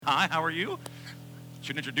Hi, how are you?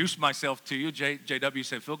 Should introduce myself to you. JW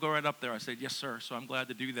said, Phil, go right up there. I said, yes, sir. So I'm glad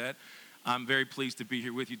to do that. I'm very pleased to be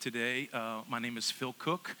here with you today. My name is Phil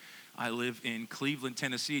Cook. I live in Cleveland,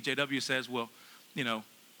 Tennessee. JW says, well, you know,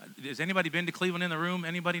 has anybody been to Cleveland in the room?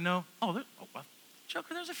 Anybody know?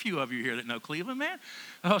 Joker, there's a few of you here that know Cleveland, man.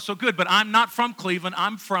 Oh, so good. But I'm not from Cleveland.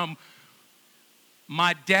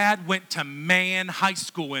 My dad went to Mann High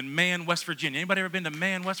School in Mann, West Virginia. Anybody ever been to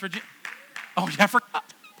Mann, West Virginia? Oh, yeah, I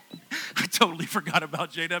forgot. I totally forgot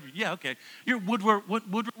about JW. Yeah, okay. You're Woodward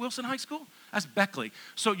Wilson High School? That's Beckley.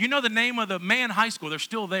 So you know the name of the Mann High School. They're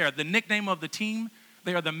still there. The nickname of the team,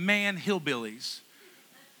 they are the Mann Hillbillies.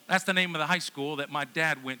 That's the name of the high school that my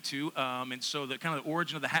dad went to. And so the kind of the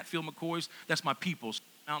origin of the Hatfield McCoys, that's my people,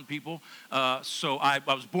 mountain people. So I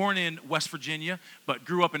was born in West Virginia, but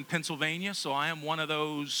grew up in Pennsylvania. So I am one of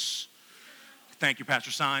those, thank you,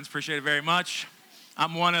 Pastor Sines, appreciate it very much.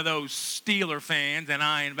 I'm one of those Steeler fans, and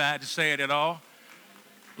I ain't bad to say it at all.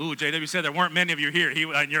 Ooh, JW said there weren't many of you here.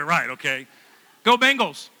 And you're right, okay. Go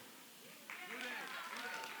Bengals.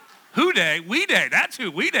 Who Day? We Day. That's who.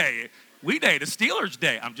 We Day. We Day, the Steelers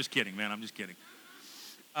Day. I'm just kidding, man. I'm just kidding.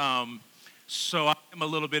 So I'm a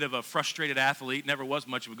little bit of a frustrated athlete. Never was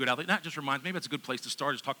much of a good athlete. That just reminds me, maybe it's a good place to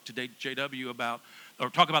start is talk to JW about, or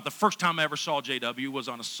talk about the first time I ever saw JW was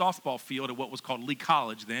on a softball field at what was called Lee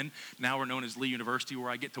College then. Now we're known as Lee University, where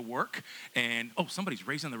I get to work. And, oh, somebody's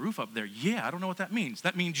raising the roof up there. Yeah, I don't know what that means.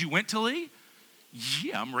 That means you went to Lee?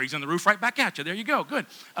 Yeah, I'm raising the roof right back at you. There you go. Good.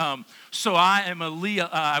 So I am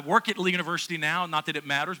I work at Lee University now. Not that it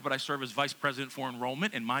matters, but I serve as vice president for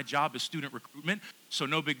enrollment, and my job is student recruitment. So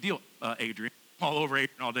no big deal, Adrian. All over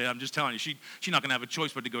Adrian all day. I'm just telling you, she's not going to have a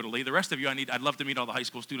choice but to go to Lee. The rest of you, I'd love to meet all the high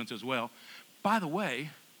school students as well. By the way,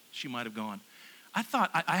 she might have gone. I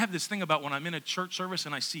thought, I have this thing about when I'm in a church service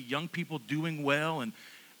and I see young people doing well, and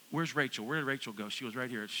where's Rachel? Where did Rachel go? She was right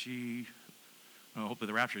here. Hopefully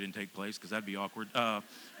the rapture didn't take place because that'd be awkward.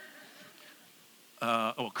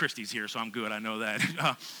 Christy's here, so I'm good. I know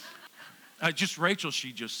that. Just Rachel,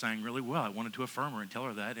 she just sang really well. I wanted to affirm her and tell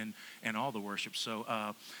her that and all the worship. So,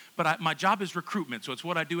 my job is recruitment, so it's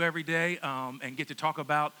what I do every day and get to talk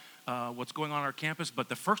about what's going on our campus. But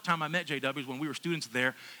the first time I met JW was when we were students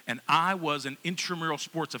there, and I was an intramural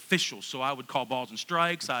sports official, so I would call balls and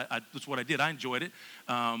strikes. That's what I did. I enjoyed it.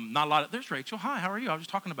 Not a lot of, there's Rachel. Hi, how are you? I was just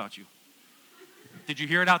talking about you. Did you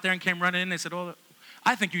hear it out there and came running in? They said, oh,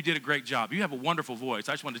 I think you did a great job. You have a wonderful voice.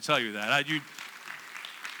 I just wanted to tell you that.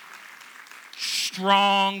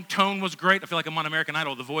 Strong, tone was great. I feel like I'm on American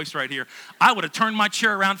Idol, the voice right here. I would have turned my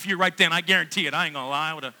chair around for you right then. I guarantee it. I ain't going to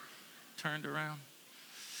lie. I would have turned around.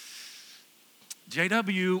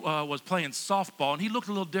 JW was playing softball, and he looked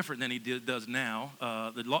a little different than he does now.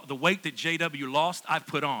 The weight that JW lost, I've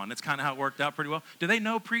put on. That's kind of how it worked out pretty well. Do they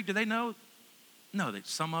know? No,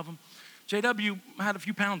 some of them. JW had a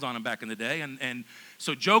few pounds on him back in the day, and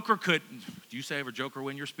so Joker could, do you say ever Joker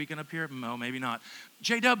when you're speaking up here? No, maybe not.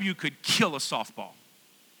 JW could kill a softball.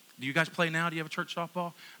 Do you guys play now? Do you have a church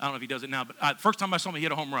softball? I don't know if he does it now, but first time I saw him, he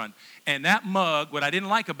hit a home run. And that mug, what I didn't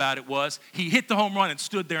like about it was he hit the home run and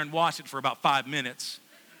stood there and watched it for about 5 minutes.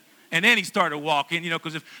 And then he started walking,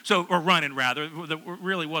 or running rather. It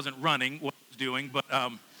really wasn't running what he was doing, but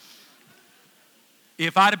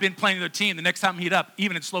if I'd have been playing the team, the next time he'd up,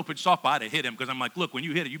 even in slow pitch softball, I'd have hit him because I'm like, look, when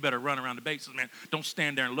you hit it, you better run around the bases, man. Don't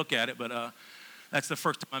stand there and look at it. But that's the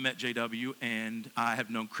first time I met JW, and I have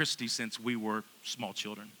known Christy since we were small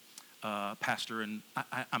children. Pastor, and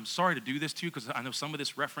I'm sorry to do this to you because I know some of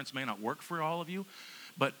this reference may not work for all of you,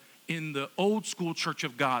 but in the old school Church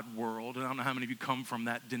of God world, and I don't know how many of you come from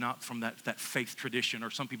that faith tradition, or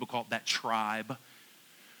some people call it that tribe,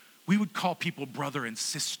 we would call people brother and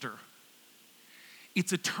sister.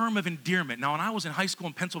 It's a term of endearment. Now, when I was in high school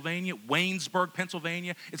in Pennsylvania, Waynesburg,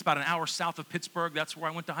 Pennsylvania, it's about an hour south of Pittsburgh. That's where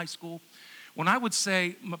I went to high school. When I would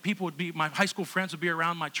say, my high school friends would be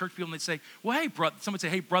around, my church people, and they'd say, well, hey, brother. Someone would say,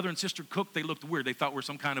 hey, brother and sister Cook. They looked weird. They thought we're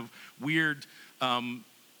some kind of weird, I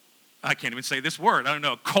can't even say this word. I don't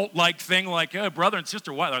know, cult-like thing like, brother and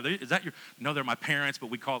sister, what? Is that your? No, they're my parents, but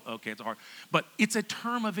we call it, okay, it's hard. But it's a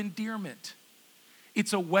term of endearment.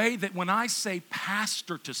 It's a way that when I say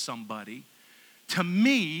pastor to somebody, to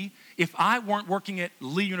me, if I weren't working at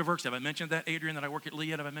Lee University, have I mentioned that, Adrian, that I work at Lee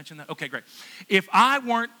yet? Have I mentioned that? Okay, great. If I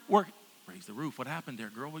weren't working, raise the roof. What happened there,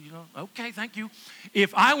 girl? Well, okay, thank you.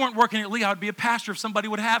 If I weren't working at Lee, I would be a pastor if somebody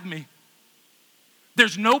would have me.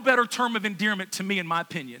 There's no better term of endearment to me, in my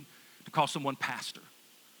opinion, to call someone pastor.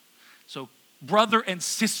 So brother and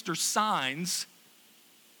sister signs,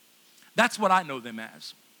 that's what I know them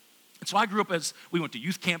as. And so I grew up we went to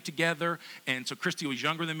youth camp together, and so Christy was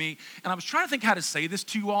younger than me. And I was trying to think how to say this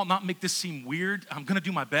to you all, not make this seem weird. I'm going to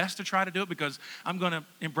do my best to try to do it because I'm going to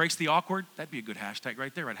embrace the awkward. That'd be a good hashtag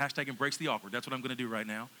right there, right? Hashtag embrace the awkward. That's what I'm going to do right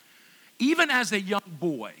now. Even as a young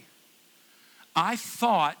boy, I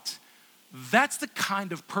thought that's the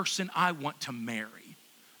kind of person I want to marry,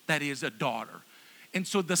 that is a daughter. And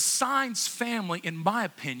so the Signs family, in my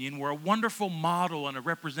opinion, were a wonderful model and a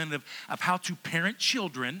representative of how to parent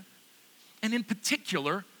children, and in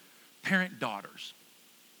particular, parent daughters.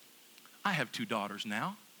 I have 2 daughters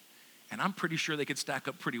now, and I'm pretty sure they could stack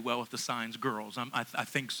up pretty well with the Signs girls. I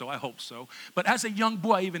think so, I hope so. But as a young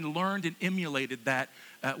boy, I even learned and emulated that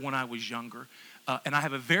when I was younger. And I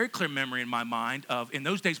have a very clear memory in my mind of, in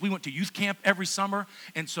those days, we went to youth camp every summer.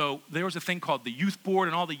 And so there was a thing called the youth board,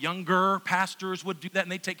 and all the younger pastors would do that,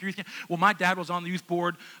 and they'd take your youth camp. Well, my dad was on the youth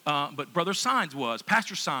board, but Brother Signs was,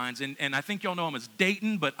 Pastor Signs. And I think y'all know him as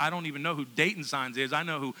Dayton, but I don't even know who Dayton Signs is. I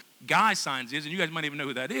know who Guy Signs is, and you guys might even know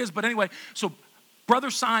who that is. But anyway, so Brother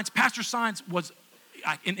Signs, Pastor Signs was,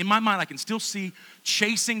 in my mind, I can still see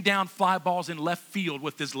chasing down fly balls in left field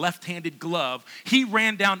with his left-handed glove. He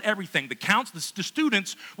ran down everything. The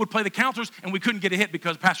students would play the counselors, and we couldn't get a hit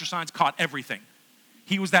because Pastor Signs caught everything.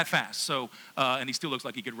 He was that fast. So, and he still looks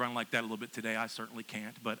like he could run like that a little bit today. I certainly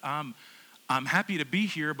can't. But I'm happy to be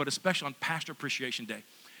here, but especially on Pastor Appreciation Day.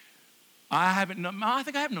 I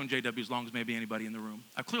think I have known JW as long as maybe anybody in the room.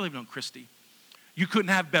 I clearly have known Christy. You couldn't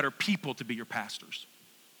have better people to be your pastors.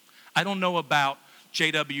 I don't know about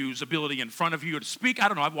JW's ability in front of you to speak. I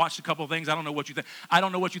don't know. I've watched a couple of things. I don't know what you think. I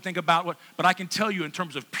don't know what you think about but I can tell you in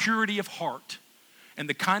terms of purity of heart and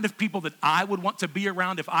the kind of people that I would want to be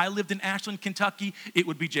around if I lived in Ashland, Kentucky, it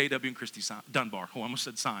would be JW and Christy Dunbar. Oh, I almost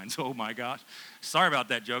said Signs. Oh, my gosh. Sorry about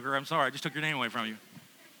that, Joker. I'm sorry. I just took your name away from you.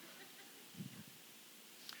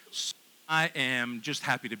 So I am just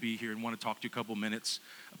happy to be here and want to talk to you a couple minutes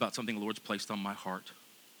about something the Lord's placed on my heart.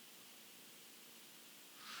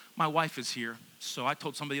 My wife is here. So I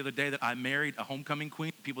told somebody the other day that I married a homecoming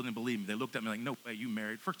queen. People didn't believe me. They looked at me like, no way, you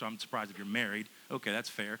married. First of all, I'm surprised if you're married. Okay, that's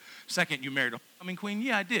fair. Second, you married a homecoming queen?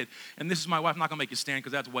 Yeah, I did. And this is my wife. I'm not going to make you stand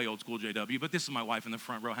because that's way old school JW. But this is my wife in the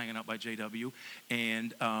front row hanging out by JW.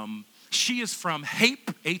 And she is from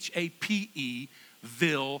Hape, H-A-P-E,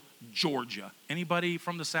 Ville, Georgia. Anybody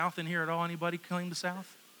from the South in here at all? Anybody claim the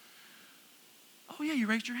South? Oh, yeah, you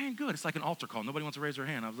raised your hand. Good. It's like an altar call. Nobody wants to raise their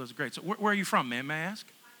hand. That was great. So where are you from, man? May I ask?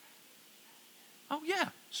 Oh, yeah.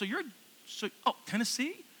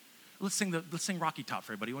 Tennessee? Let's sing Rocky Top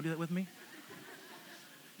for everybody. You want to do that with me?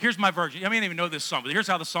 Here's my version. I may not even know this song, but here's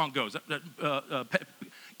how the song goes.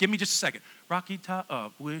 Give me just a second. Rocky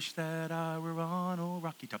Top, wish that I were on old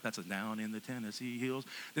Rocky Top. That's down in the Tennessee hills.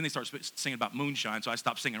 Then they start singing about moonshine, so I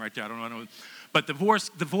stopped singing right there. I don't know. But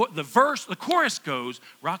the chorus goes,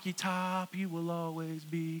 Rocky Top, you will always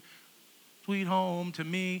be sweet home to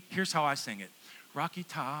me. Here's how I sing it. Rocky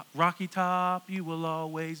Top, you will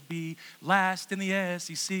always be last in the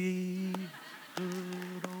SEC.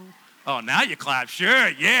 Oh, now you clap. Sure,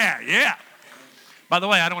 yeah. By the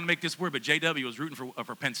way, I don't want to make this weird, but JW was rooting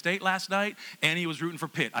for Penn State last night, and he was rooting for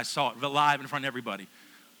Pitt. I saw it live in front of everybody.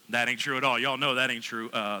 That ain't true at all. Y'all know that ain't true.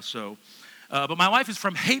 But my wife is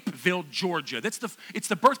from Hapeville, Georgia. It's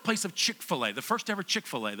the birthplace of Chick-fil-A, the first ever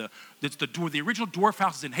Chick-fil-A. The original Dwarf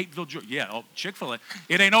House is in Hapeville, Georgia. Yeah, Chick-fil-A.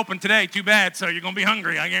 It ain't open today, too bad, so you're going to be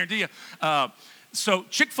hungry, I guarantee you. So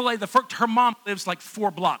Chick-fil-A, her mom lives like 4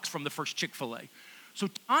 blocks from the first Chick-fil-A. So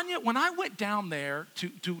Tanya, when I went down there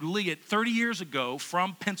to Leah 30 years ago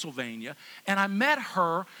from Pennsylvania, and I met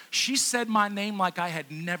her, she said my name like I had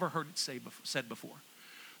never heard it said before.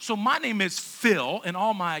 So my name is Phil, and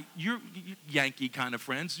all my Yankee kind of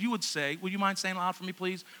friends, you would say, would you mind saying it loud for me,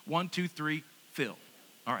 please? 1, 2, 3, Phil.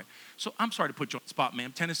 All right. So I'm sorry to put you on the spot,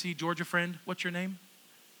 ma'am. Tennessee, Georgia friend, what's your name?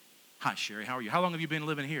 Hi, Sherry. How are you? How long have you been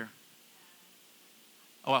living here?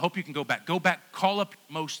 Oh, I hope you can go back. Go back, call up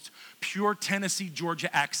most pure Tennessee,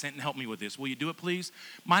 Georgia accent and help me with this. Will you do it, please?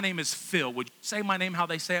 My name is Phil. Would you say my name how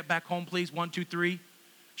they say it back home, please? 1, 2, 3.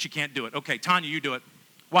 She can't do it. Okay, Tanya, you do it.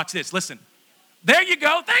 Watch this. Listen. There you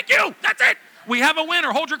go. Thank you. That's it. We have a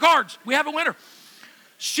winner. Hold your cards. We have a winner.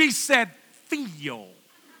 She said, Theo.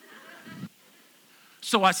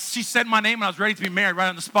 So she said my name, and I was ready to be married right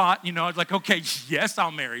on the spot. I was like, okay, yes, I'll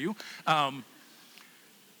marry you.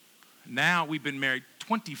 Now we've been married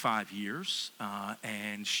 25 years,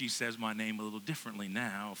 and she says my name a little differently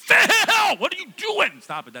now. Phil, what are you doing?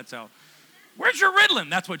 Stop it. That's how. Where's your Ritalin?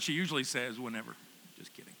 That's what she usually says whenever.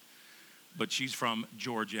 Just kidding. But she's from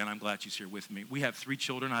Georgia, and I'm glad she's here with me. We have 3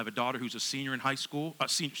 children. I have a daughter who's a senior in high school, a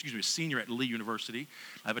senior at Lee University.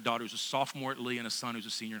 I have a daughter who's a sophomore at Lee and a son who's a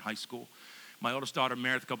senior in high school. My oldest daughter,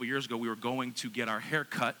 Meredith, a couple years ago, we were going to get our hair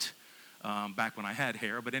cut, back when I had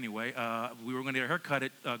hair. But anyway, we were going to get our hair cut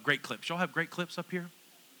at Great Clips. Y'all have Great Clips up here?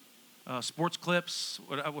 Sports Clips?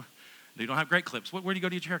 They don't have Great Clips. Where do you go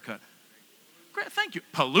to get your hair cut? Great, thank you.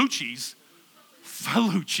 Palucci's.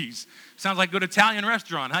 Falucci's. Sounds like a good Italian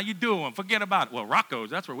restaurant. How you doing? Forget about it. Well,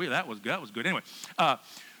 Rocco's, that's where that was good. Anyway,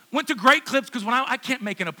 went to Great Clips because when I can't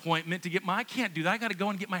make an appointment to get I can't do that. I got to go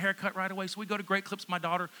and get my hair cut right away. So we go to Great Clips. My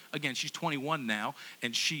daughter, again, she's 21 now,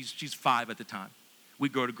 and she's 5 at the time. We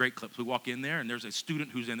go to Great Clips. We walk in there, and there's a student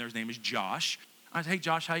who's in there. His name is Josh. I said, hey,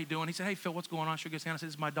 Josh, how you doing? He said, hey, Phil, what's going on? Shook his hand. I said,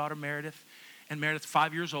 this is my daughter, Meredith. And Meredith's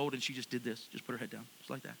 5 years old, and she just did this. Just put her head down, just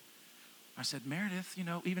like that. I said, Meredith, you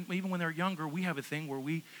know, even when they're younger, we have a thing where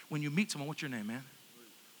when you meet someone, what's your name, man?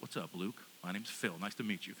 What's up, Luke? My name's Phil. Nice to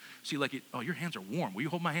meet you. See, oh, your hands are warm. Will you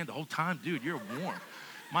hold my hand the whole time? Dude, you're warm.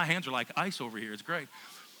 My hands are like ice over here. It's great.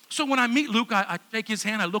 So when I meet Luke, I shake his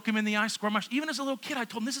hand. I look him in the eye, square my. Even as a little kid, I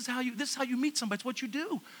told him, this is how you meet somebody. It's what you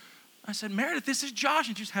do. I said, Meredith, this is Josh.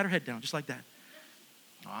 And she just had her head down, just like that.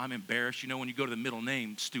 Oh, I'm embarrassed. You know, when you go to the middle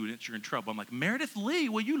name students, you're in trouble. I'm like, Meredith Lee,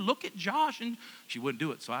 will you look at Josh? And she wouldn't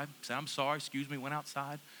do it. So I said, I'm sorry, excuse me, went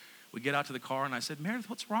outside. We get out to the car, and I said, Meredith,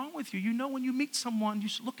 what's wrong with you? You know, when you meet someone, you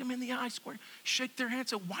look them in the eye, square, shake their hand,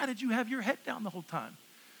 say, why did you have your head down the whole time?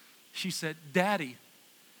 She said, Daddy,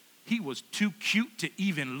 he was too cute to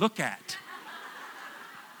even look at.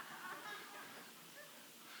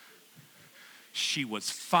 She was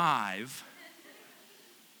 5.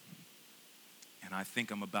 And I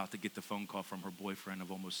think I'm about to get the phone call from her boyfriend of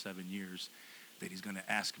almost 7 years that he's going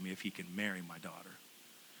to ask me if he can marry my daughter.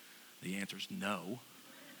 The answer is no.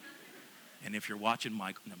 And if you're watching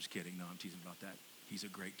Michael, no, I'm just kidding. No, I'm teasing about that. He's a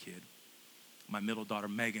great kid. My middle daughter,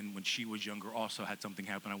 Megan, when she was younger, also had something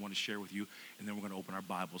happen I want to share with you. And then we're going to open our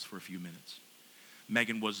Bibles for a few minutes.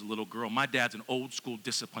 Megan was a little girl. My dad's an old school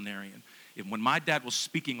disciplinarian. And when my dad was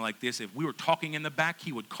speaking like this, if we were talking in the back,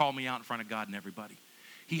 he would call me out in front of God and everybody.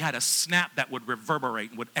 He had a snap that would reverberate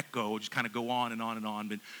and would echo, just kind of go on and on and on.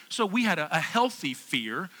 But, so we had a healthy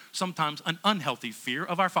fear, sometimes an unhealthy fear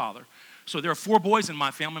of our father. So there are 4 boys in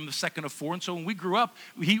my family. I'm the second of 4. And so when we grew up,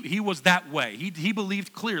 he was that way. He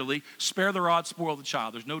believed clearly, spare the rod, spoil the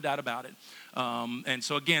child. There's no doubt about it. And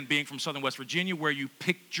so again, being from Southern West Virginia, where you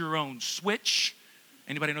picked your own switch.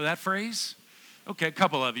 Anybody know that phrase? Okay, a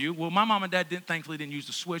couple of you. Well, my mom and dad thankfully didn't use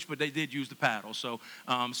the switch, but they did use the paddle. So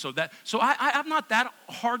I'm not that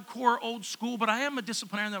hardcore old school, but I am a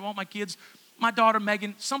disciplinarian that I want my kids. My daughter,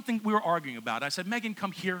 Megan, something we were arguing about. I said, Megan,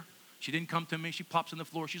 come here. She didn't come to me. She plops on the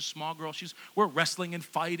floor. She's a small girl. We're wrestling and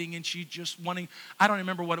fighting, and she just wanting, I don't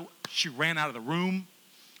remember she ran out of the room.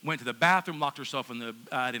 Went to the bathroom, locked herself in the,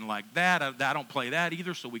 I didn't like that. I don't play that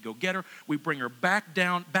either, so we go get her. We bring her back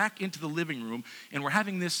into the living room, and we're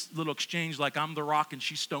having this little exchange like I'm The Rock and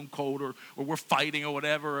she's Stone Cold, or we're fighting or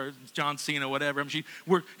whatever, or John Cena or whatever.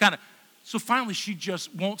 We're kind of, so finally she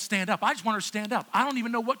just won't stand up. I just want her to stand up. I don't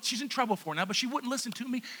even know what she's in trouble for now, but she wouldn't listen to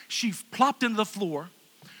me. She plopped into the floor,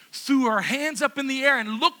 threw her hands up in the air,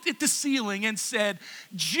 and looked at the ceiling and said,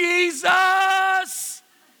 Jesus!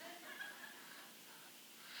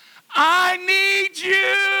 I need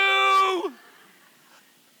you.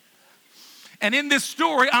 And in this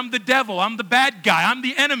story, I'm the devil. I'm the bad guy. I'm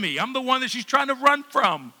the enemy. I'm the one that she's trying to run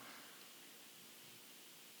from.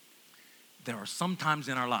 There are some times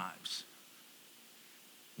in our lives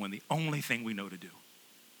when the only thing we know to do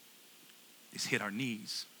is hit our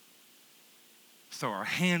knees, throw our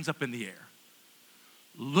hands up in the air,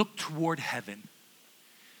 look toward heaven,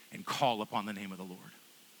 and call upon the name of the Lord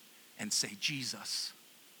and say, Jesus,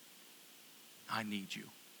 I need you.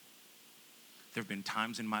 There have been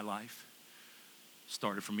times in my life,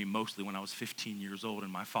 started for me mostly when I was 15 years old,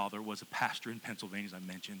 and my father was a pastor in Pennsylvania, as I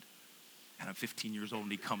mentioned. And I'm 15 years old,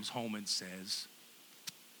 and he comes home and says,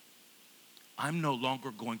 I'm no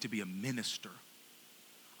longer going to be a minister.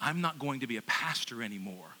 I'm not going to be a pastor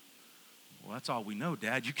anymore. Well, that's all we know,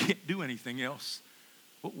 Dad. You can't do anything else.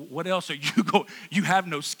 What else are you going? You have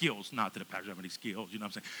no skills. Not that a pastor have any skills, you know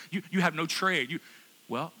what I'm saying? You have no trade.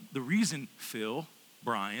 Well, the reason, Phil,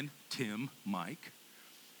 Brian, Tim, Mike,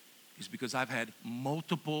 is because I've had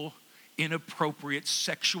multiple inappropriate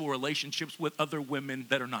sexual relationships with other women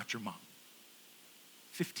that are not your mom.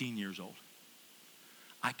 15 years old.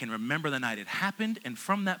 I can remember the night it happened, and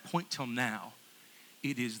from that point till now,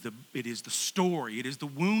 it is the story, it is the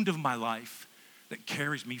wound of my life that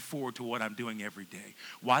carries me forward to what I'm doing every day.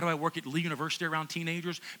 Why do I work at Lee University around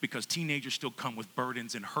teenagers? Because teenagers still come with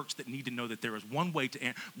burdens and hurts that need to know that there is one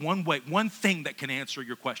thing that can answer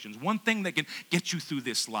your questions, one thing that can get you through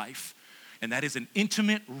this life. and that is an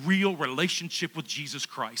intimate, real relationship with Jesus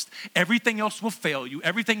Christ. Everything else will fail you.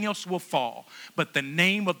 Everything else will fall. But the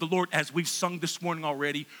name of the Lord, as we've sung this morning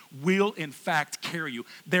already, will in fact carry you.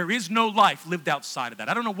 There is no life lived outside of that.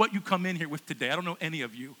 I don't know what you come in here with today. I don't know any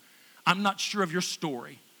of you. I'm not sure of your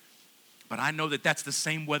story. But I know that that's the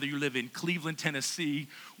same whether you live in Cleveland, Tennessee,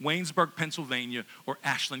 Waynesburg, Pennsylvania, or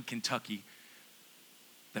Ashland, Kentucky,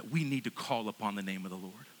 that we need to call upon the name of the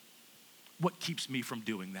Lord. What keeps me from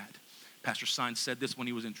doing that? Pastor Sines said this when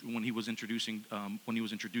he was introducing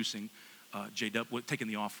JW, taking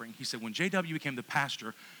the offering. He said, when JW became the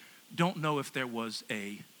pastor, don't know if there was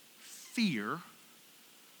a fear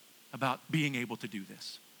about being able to do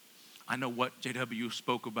this. I know what JW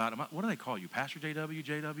spoke about. What do they call you? Pastor JW?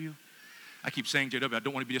 JW? I keep saying JW. I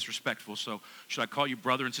don't want to be disrespectful, so should I call you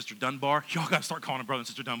Brother and Sister Dunbar? Y'all got to start calling them Brother and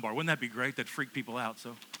Sister Dunbar. Wouldn't that be great? That'd freak people out,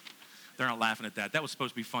 so they're not laughing at that. That was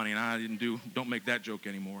supposed to be funny, and don't make that joke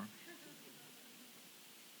anymore.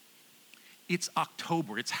 It's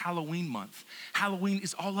October. It's Halloween month. Halloween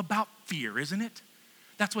is all about fear, isn't it?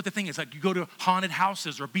 That's what the thing is. Like, you go to haunted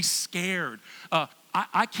houses or be scared.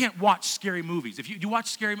 I can't watch scary movies. If you watch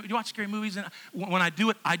scary movies, and when I do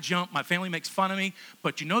it, I jump. My family makes fun of me.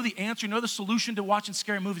 But you know the answer, you know the solution to watching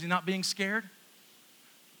scary movies and not being scared?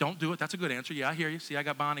 Don't do it. That's a good answer. Yeah, I hear you. See, I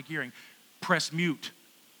got bionic hearing. Press mute.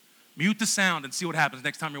 Mute the sound and see what happens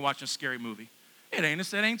next time you're watching a scary movie. It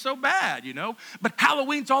ain't so bad, you know. But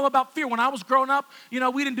Halloween's all about fear. When I was growing up, we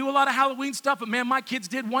didn't do a lot of Halloween stuff, but man, my kids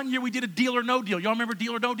did. One year we did a Deal or No Deal. Y'all remember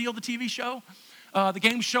Deal or No Deal, the TV show? The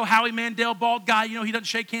game show, Howie Mandel, bald guy, he doesn't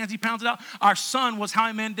shake hands, he pounds it out. Our son was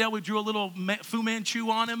Howie Mandel. We drew a little Fu Manchu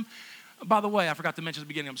on him. By the way, I forgot to mention at the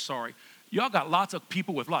beginning, I'm sorry. Y'all got lots of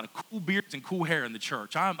people with a lot of cool beards and cool hair in the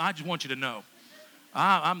church. I just want you to know.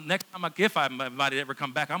 Next time, if I'm invited to ever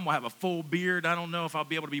come back, I'm going to have a full beard. I don't know if I'll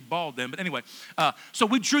be able to be bald then. But anyway, so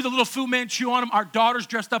we drew the little Fu Manchu on them. Our daughters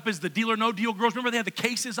dressed up as the Deal or No Deal girls. Remember, they had the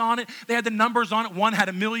cases on it. They had the numbers on it. One had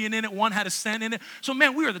 $1 million in it. One had $1 in it. So,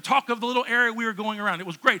 man, we were the talk of the little area we were going around. It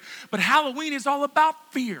was great. But Halloween is all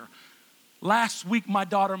about fear. Last week, my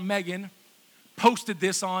daughter, Megan, posted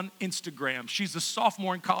this on Instagram. She's a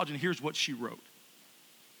sophomore in college, and here's what she wrote.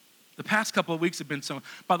 The past couple of weeks have been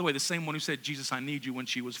by the way, the same one who said, Jesus, I need you when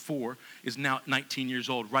she was 4 is now 19 years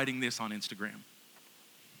old, writing this on Instagram.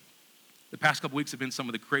 The past couple of weeks have been some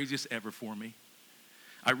of the craziest ever for me.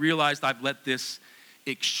 I realized I've let this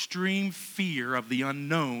extreme fear of the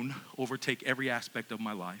unknown overtake every aspect of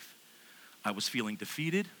my life. I was feeling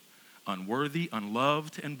defeated, unworthy,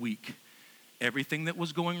 unloved, and weak. Everything that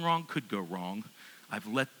was going wrong could go wrong. I've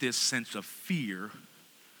let this sense of fear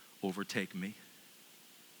overtake me.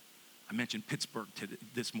 I mentioned Pittsburgh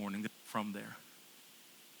this morning from there.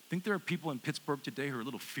 Think there are people in Pittsburgh today who are a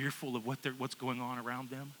little fearful of what's going on around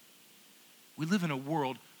them? We live in a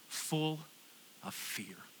world full of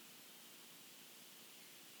fear.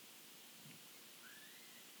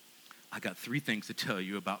 I got 3 things to tell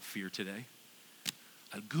you about fear today.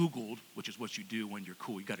 I Googled, which is what you do when you're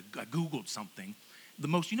cool. I Googled something. The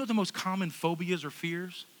most common phobias or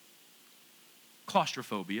fears?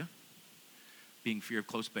 Claustrophobia. Being fear of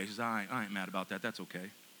close spaces. I ain't mad about that. That's okay.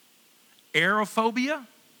 Aerophobia.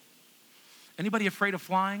 Anybody afraid of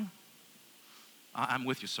flying? I'm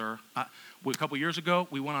with you, sir. A couple years ago,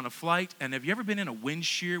 we went on a flight, and have you ever been in a wind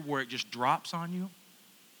shear where it just drops on you?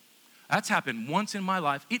 That's happened once in my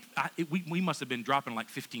life. We must have been dropping like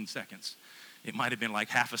 15 seconds. It might have been like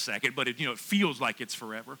half a second, but it feels like it's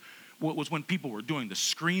forever. What was when people were doing the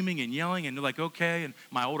screaming and yelling, and they're like, okay. And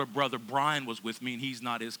my older brother, Brian, was with me, and he's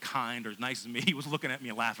not as kind or as nice as me. He was looking at me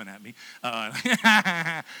and laughing at me.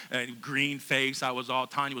 Green face,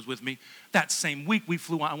 Tanya was with me. That same week,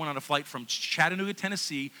 I went on a flight from Chattanooga,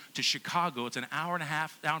 Tennessee to Chicago. It's an hour and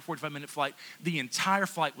 45-minute flight. The entire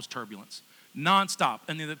flight was turbulence, nonstop.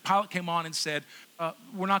 And then the pilot came on and said,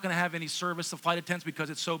 we're not going to have any service of flight attendants because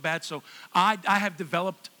it's so bad. So I have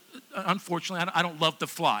developed, unfortunately, I don't love to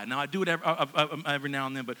fly. Now, I do it every now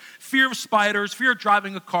and then, but fear of spiders, fear of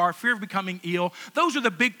driving a car, fear of becoming ill, those are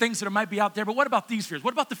the big things that might be out there. But what about these fears?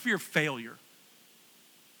 What about the fear of failure?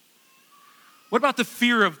 What about the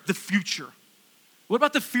fear of the future? What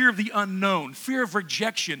about the fear of the unknown, fear of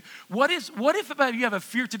rejection? What if you have a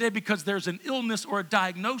fear today because there's an illness or a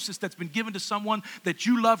diagnosis that's been given to someone that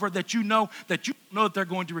you love or that you know that they're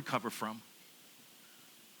going to recover from?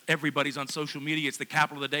 Everybody's on social media. It's the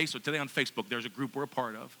capital of the day. So today on Facebook, there's a group we're a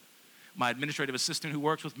part of. My administrative assistant who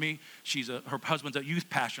works with me, her husband's a youth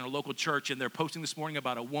pastor in a local church, and they're posting this morning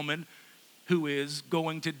about a woman who is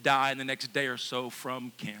going to die in the next day or so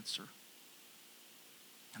from cancer.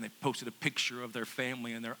 And they posted a picture of their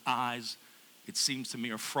family, and their eyes, it seems to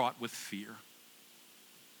me, are fraught with fear.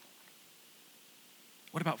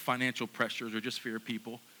 What about financial pressures or just fear of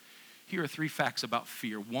people? Here are 3 facts about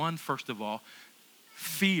fear. One, first of all,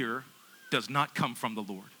 fear does not come from the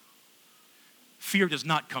Lord. Fear does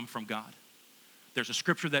not come from God. There's a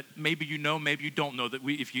scripture that maybe you know, maybe you don't know, that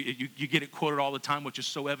if you get it quoted all the time, which is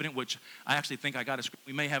so evident, which I actually think I got a script.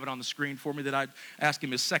 We may have it on the screen for me that I'd ask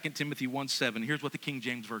him, is 2 Timothy 1:7. Here's what the King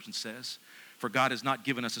James Version says. For God has not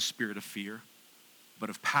given us a spirit of fear, but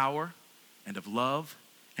of power and of love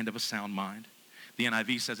and of a sound mind. The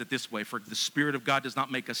NIV says it this way, for the Spirit of God does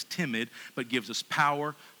not make us timid, but gives us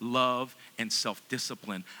power, love, and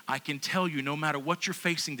self-discipline. I can tell you, no matter what you're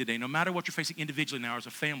facing today, no matter what you're facing individually now as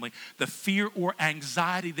a family, the fear or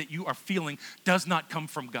anxiety that you are feeling does not come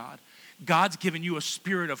from God. God's given you a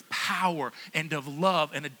spirit of power and of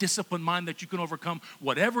love and a disciplined mind that you can overcome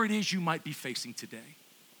whatever it is you might be facing today.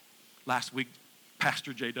 Last week,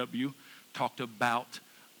 Pastor JW talked about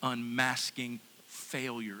unmasking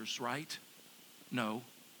failures, right? No.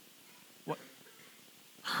 What?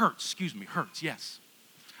 Hurts, yes.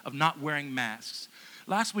 Of not wearing masks.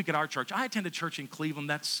 Last week at our church, I attended church in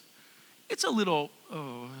Cleveland. It's a little,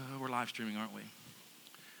 we're live streaming, aren't we?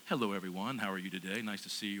 Hello, everyone. How are you today? Nice to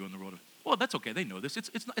see you on the road. Well, that's okay. They know this.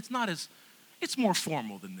 It's more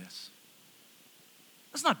formal than this.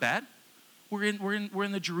 That's not bad. We're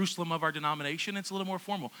in the Jerusalem of our denomination. It's a little more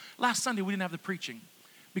formal. Last Sunday, we didn't have the preaching,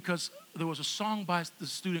 because there was a song by the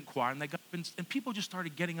student choir, and they got up and people just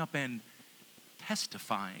started getting up and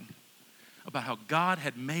testifying about how God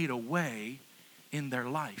had made a way in their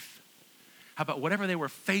life. How about whatever they were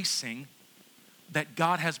facing, that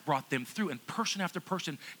God has brought them through. And person after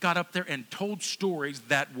person got up there and told stories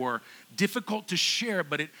that were difficult to share,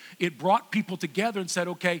 but it brought people together and said,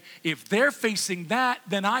 okay, if they're facing that,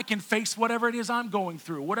 then I can face whatever it is I'm going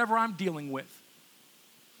through, whatever I'm dealing with.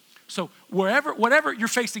 So whatever you're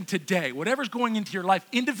facing today, whatever's going into your life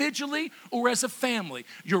individually or as a family,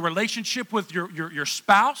 your relationship with your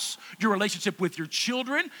spouse, your relationship with your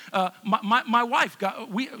children. My wife,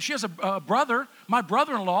 she has a brother. My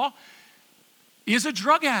brother-in-law is a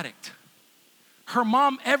drug addict. Her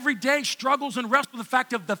mom every day struggles and wrestles with the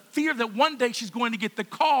fact of the fear that one day she's going to get the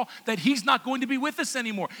call that he's not going to be with us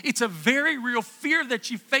anymore. It's a very real fear that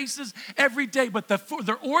she faces every day. But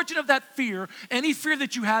the origin of that fear, any fear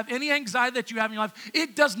that you have, any anxiety that you have in your life,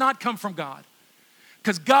 it does not come from God.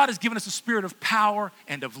 Because God has given us a spirit of power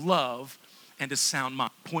and of love and a sound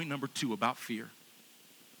mind. Point number 2 about fear.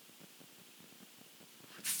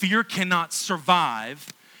 Fear cannot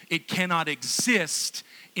survive. It cannot exist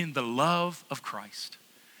in the love of Christ,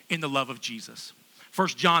 in the love of Jesus. 1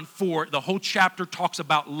 John 4, the whole chapter talks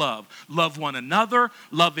about love. Love one another.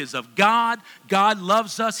 Love is of God. God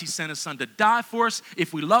loves us. He sent his son to die for us.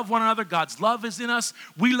 If we love one another, God's love is in us.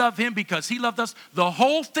 We love him because he loved us. The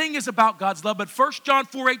whole thing is about God's love. But 1 John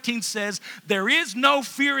 4:18 says, there is no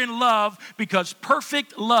fear in love because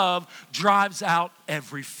perfect love drives out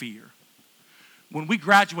every fear. When we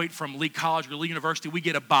graduate from Lee College or Lee University, we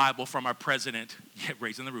get a Bible from our president. Yeah,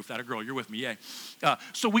 raising the roof, that a girl, you're with me, yay.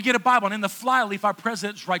 So we get a Bible, and in the flyleaf, our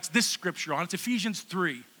president writes this scripture on it. It's Ephesians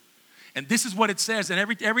 3. And this is what it says, and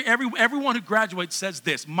everyone who graduates says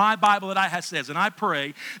this. My Bible that I have says, and I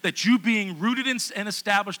pray that you being rooted and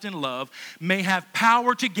established in love may have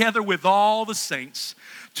power together with all the saints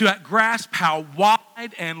to grasp how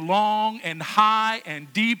wide and long and high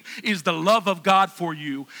and deep is the love of God for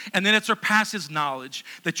you, and then it surpasses knowledge,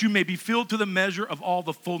 that you may be filled to the measure of all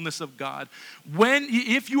the fullness of God.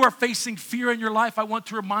 If you are facing fear in your life, I want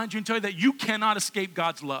to remind you and tell you that you cannot escape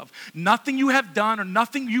God's love. Nothing you have done or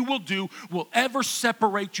nothing you will do will ever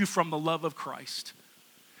separate you from the love of Christ.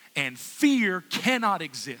 And fear cannot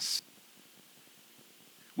exist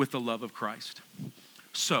with the love of Christ.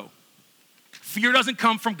 So, fear doesn't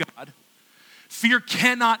come from God. Fear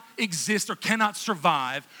cannot exist or cannot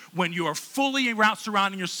survive when you are fully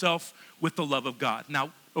surrounding yourself with the love of God.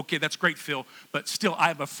 Now, okay, that's great, Phil, but still,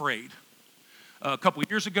 I'm afraid. A couple of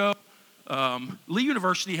years ago, Lee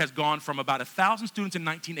University has gone from about 1,000 students in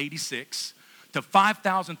 1986 to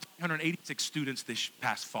 5,386 students this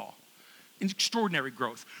past fall. Extraordinary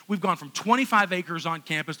growth. We've gone from 25 acres on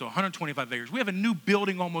campus to 125 acres. We have a new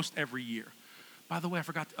building almost every year. By the way, I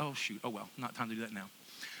forgot not time to do that now.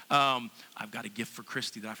 I've got a gift for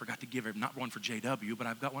Christy that I forgot to give her. Not one for JW, but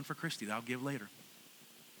I've got one for Christy that I'll give later.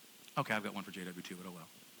 Okay, I've got one for JW too, but oh well.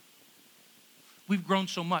 We've grown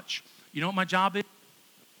so much. You know what my job is?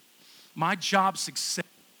 My job success,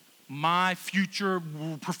 my future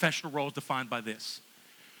professional role is defined by this.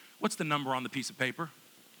 What's the number on the piece of paper?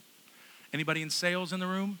 Anybody in sales in the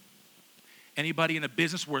room? Anybody in a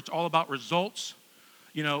business where it's all about results?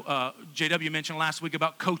 You know, JW mentioned last week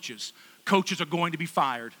about coaches. Coaches are going to be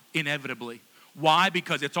fired, inevitably. Why?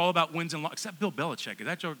 Because it's all about wins and losses. Except Bill Belichick.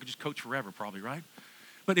 That joke could just coach forever probably, right?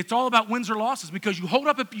 But it's all about wins or losses because you hold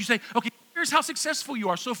up and you say, okay, here's how successful you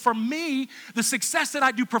are. So for me, the success that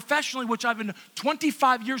I do professionally, which I've been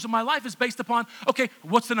 25 years of my life, is based upon, okay,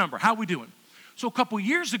 what's the number? How are we doing? So a couple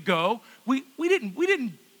years ago, we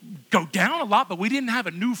didn't go down a lot, but we didn't have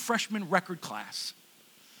a new freshman record class.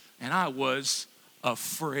 And I was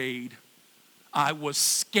afraid. I was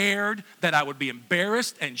scared that I would be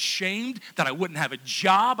embarrassed and shamed, that I wouldn't have a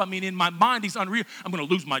job. I mean, in my mind, he's unreal. I'm going to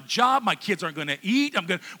lose my job. My kids aren't going to eat.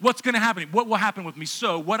 What's going to happen? What will happen with me?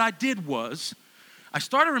 So what I did was I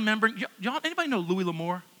started remembering. Y'all, anybody know Louis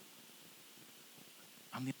L'Amour?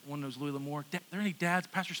 I'm the only one who knows Louis L'Amour. Are there any dads?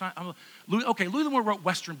 Pastor Simon? Louis L'Amour wrote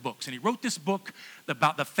Western books, and he wrote this book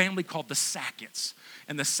about the family called the Sacketts.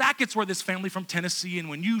 And the Sacketts were this family from Tennessee, and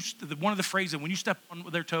one of the phrases, when you step on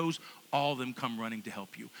their toes, all of them come running to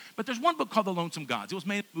help you. But there's one book called The Lonesome Gods. It was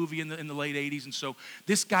made a movie in the late 80s, and so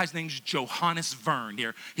this guy's name's Johannes Verne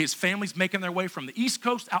here. His family's making their way from the East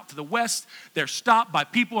Coast out to the West. They're stopped by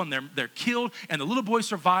people, and they're killed, and the little boy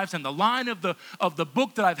survives. And the line of the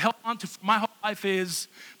book that I've held on to for my whole life is,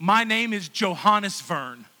 my name is Johannes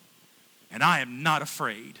Verne, and I am not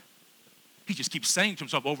afraid. He just keeps saying to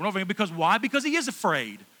himself over and over again. Because why? Because he is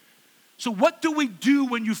afraid. So what do we do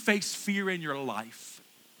when you face fear in your life?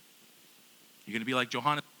 You're going to be like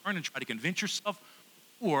Johannes Verne and try to convince yourself?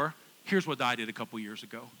 Or here's what I did a couple years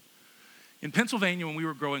ago. In Pennsylvania, when we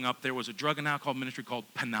were growing up, there was a drug and alcohol ministry called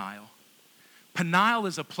Peniel. Peniel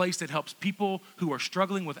is a place that helps people who are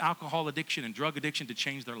struggling with alcohol addiction and drug addiction to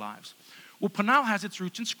change their lives. Well, Peniel has its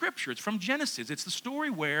roots in Scripture. It's from Genesis. It's the story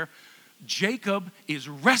where Jacob is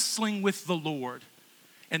wrestling with the Lord.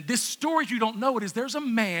 And this story, if you don't know it, is there's a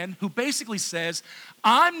man who basically says,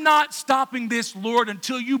 I'm not stopping this, Lord,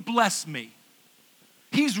 until you bless me.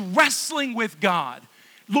 He's wrestling with God.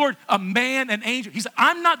 Lord, a man, an angel. He said,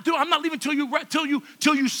 I'm not leaving till you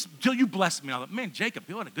bless me. I thought, man, Jacob,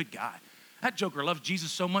 what a good guy. That joker loves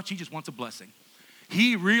Jesus so much, he just wants a blessing.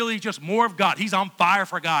 He really just more of God. He's on fire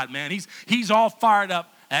for God, man. He's all fired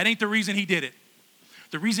up. That ain't the reason he did it.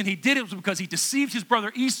 The reason he did it was because he deceived his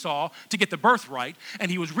brother Esau to get the birthright,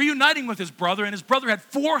 and he was reuniting with his brother, and his brother had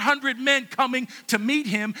 400 men coming to meet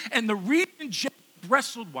him, and the reason Jacob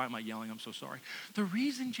wrestled, why am I yelling? I'm so sorry. The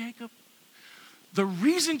reason Jacob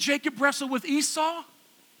wrestled with Esau,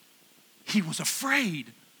 he was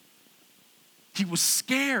afraid. He was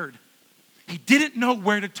scared. He didn't know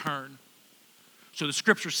where to turn. So the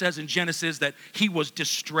scripture says in Genesis that he was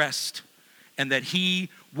distressed and that he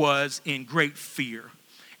was in great fear.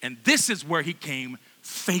 And this is where he came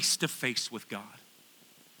face to face with God.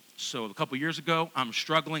 So a couple years ago, I'm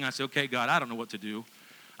struggling. I said, okay, God, I don't know what to do.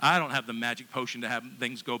 I don't have the magic potion to have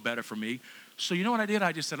things go better for me. So you know what I did?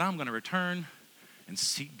 I just said, I'm going to return and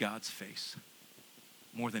seek God's face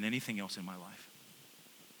more than anything else in my life.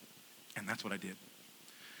 And that's what I did.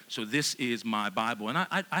 So this is my Bible. And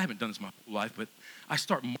I haven't done this my whole life, but I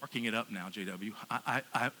start marking it up now, JW.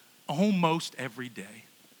 I almost every day,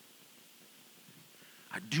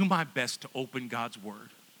 I do my best to open God's word,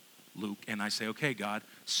 Luke, and I say, okay, God,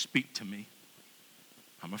 speak to me.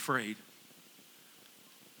 I'm afraid.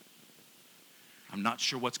 I'm not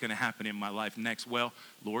sure what's going to happen in my life next. Well,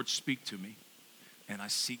 Lord, speak to me. And I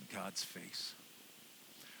seek God's face.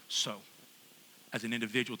 So, as an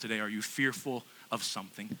individual today, are you fearful of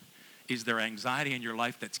something? Is there anxiety in your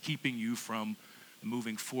life that's keeping you from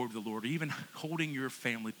moving forward with the Lord, or even holding your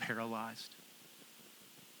family paralyzed?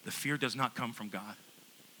 The fear does not come from God.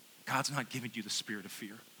 God's not giving you the spirit of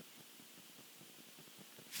fear.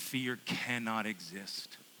 Fear cannot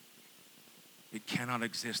exist. It cannot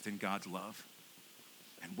exist in God's love.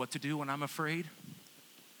 And what to do when I'm afraid?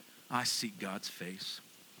 I seek God's face.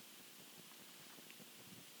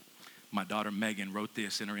 My daughter Megan wrote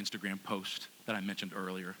this in her Instagram post that I mentioned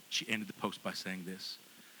earlier. She ended the post by saying this: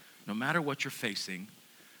 no matter what you're facing,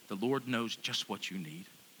 the Lord knows just what you need.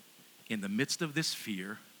 In the midst of this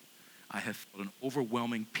fear, I have felt an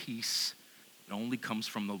overwhelming peace that only comes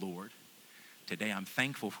from the Lord. Today, I'm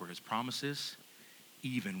thankful for his promises,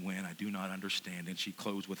 even when I do not understand. And she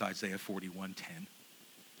closed with Isaiah 41:10.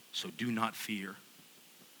 So do not fear,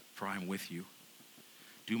 for I am with you.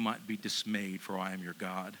 Do not be dismayed, for I am your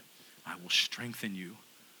God. I will strengthen you.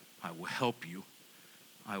 I will help you.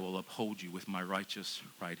 I will uphold you with my righteous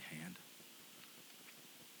right hand.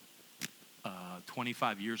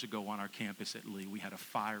 25 years ago on our campus at Lee, we had a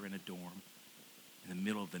fire in a dorm in the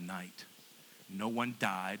middle of the night. No one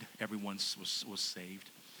died. Everyone was saved.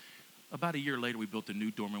 About a year later, we built a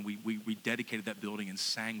new dorm, and we rededicated that building and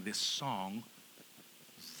sang this song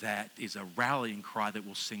that is a rallying cry that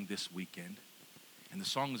we'll sing this weekend. And the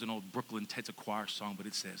song is an old Brooklyn Ted's Choir song, but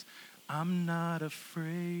it says, I'm not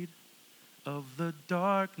afraid of the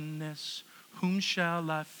darkness. Whom shall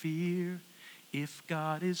I fear? If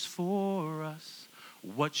God is for us,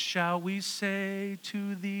 what shall we say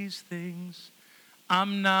to these things?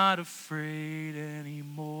 I'm not afraid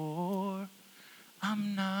anymore.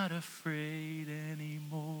 I'm not afraid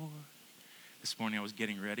anymore. This morning I was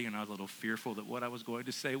getting ready and I was a little fearful that what I was going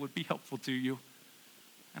to say would be helpful to you.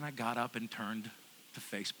 And I got up and turned to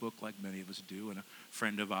Facebook like many of us do, and a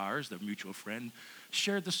friend of ours, their mutual friend,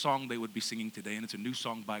 shared the song they would be singing today, and it's a new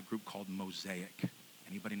song by a group called Mosaic.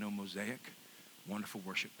 Anybody know Mosaic? Wonderful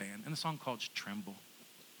worship band. And the song called Tremble.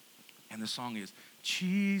 And the song is,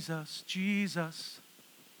 Jesus, Jesus,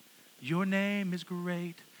 your name is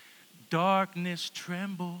great. Darkness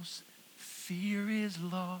trembles, fear is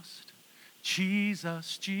lost.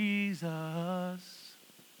 Jesus, Jesus.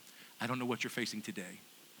 I don't know what you're facing today,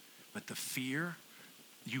 but the fear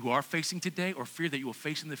you are facing today or fear that you will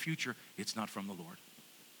face in the future, it's not from the Lord.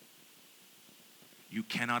 You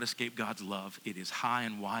cannot escape God's love. It is high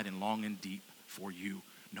and wide and long and deep for you,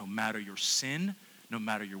 no matter your sin, no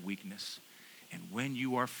matter your weakness. And when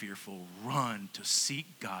you are fearful, run to seek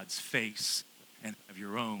God's face and have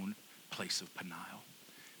your own place of Peniel.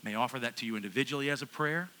 May I offer that to you individually as a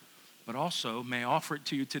prayer, but also may I offer it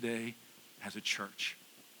to you today as a church.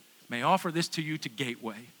 May I offer this to you to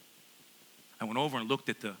Gateway. I went over and looked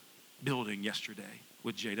at the building yesterday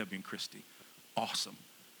with JW and Christy. Awesome.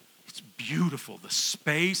 It's beautiful. The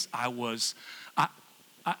space. I'm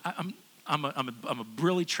a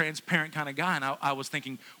really transparent kind of guy, and I was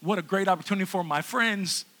thinking, what a great opportunity for my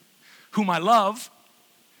friends whom I love.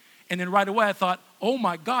 And then right away I thought, oh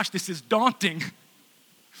my gosh, this is daunting.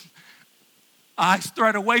 I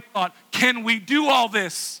straight away thought, can we do all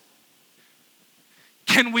this?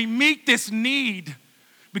 Can we meet this need?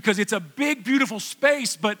 Because it's a big, beautiful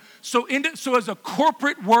space, but so as a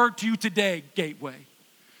corporate word to you today, Gateway,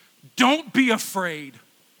 don't be afraid.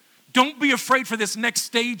 Don't be afraid for this next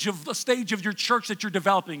stage of your church that you're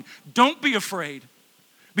developing. Don't be afraid.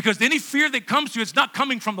 Because any fear that comes to you, it's not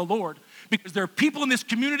coming from the Lord. Because there are people in this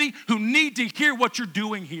community who need to hear what you're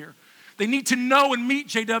doing here. They need to know and meet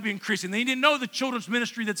JW and Christian. They need to know the children's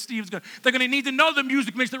ministry that Steve's got. They're going to need to know the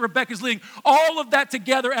music ministry that Rebecca's leading. All of that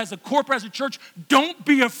together as a corporate, as a church. Don't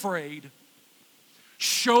be afraid.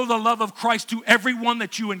 Show the love of Christ to everyone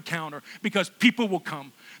that you encounter, because people will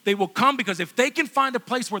come. They will come because if they can find a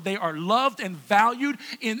place where they are loved and valued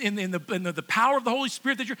in the power of the Holy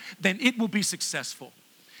Spirit, then it will be successful.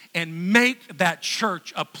 And make that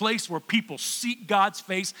church a place where people seek God's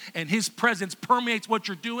face and His presence permeates what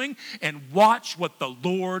you're doing, and watch what the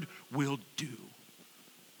Lord will do.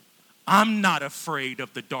 I'm not afraid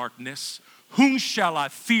of the darkness. Whom shall I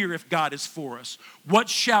fear if God is for us? What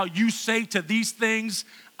shall you say to these things?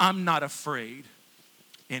 I'm not afraid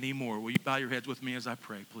anymore. Will you bow your heads with me as I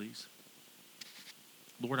pray, please?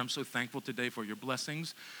 Lord, I'm so thankful today for your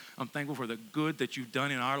blessings. I'm thankful for the good that you've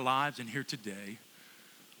done in our lives and here today.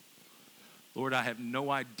 Lord, I have no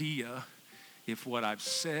idea if what I've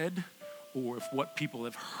said or if what people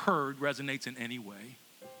have heard resonates in any way.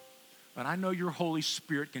 But I know your Holy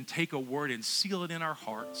Spirit can take a word and seal it in our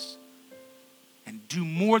hearts and do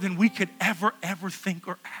more than we could ever think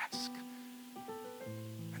or ask.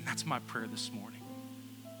 And that's my prayer this morning.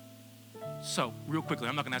 So, real quickly,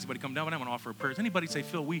 I'm not going to ask anybody to come down, but I'm going to offer a prayer. Does anybody say,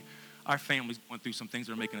 Phil, our family's going through some things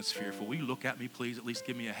that are making us fearful. Will you look at me, please? At least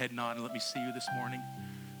give me a head nod and let me see you this morning.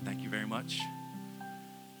 Thank you very much.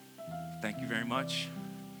 Thank you very much.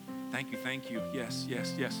 Thank you. Yes.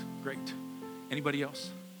 Great. Anybody else?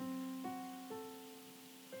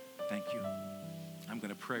 Thank you. I'm going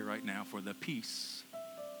to pray right now for the peace.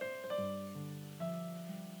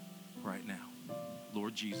 Right now.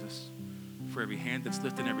 Lord Jesus, for every hand that's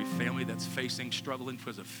lifted, every family that's struggling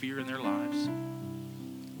because of fear in their lives,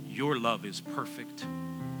 your love is perfect.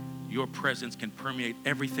 Your presence can permeate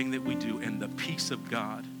everything that we do, and the peace of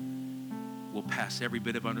God will pass every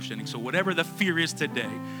bit of understanding. So whatever the fear is today,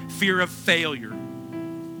 fear of failure,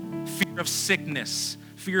 fear of sickness,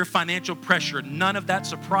 fear of financial pressure, none of that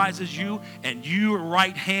surprises you, and your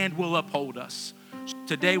right hand will uphold us. So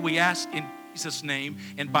today we ask in Jesus' name,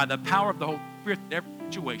 and by the power of the Holy Spirit, that every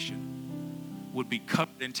situation would be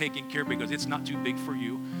covered and taken care of, because it's not too big for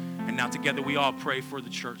you. And now together we all pray for the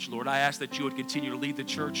church. Lord, I ask that you would continue to lead the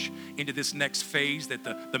church into this next phase, that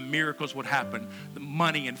the miracles would happen, the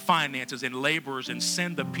money and finances and laborers, and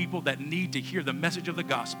send the people that need to hear the message of the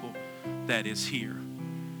gospel that is here,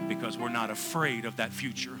 because we're not afraid of that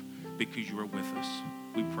future, because you are with us.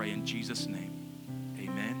 We pray in Jesus' name.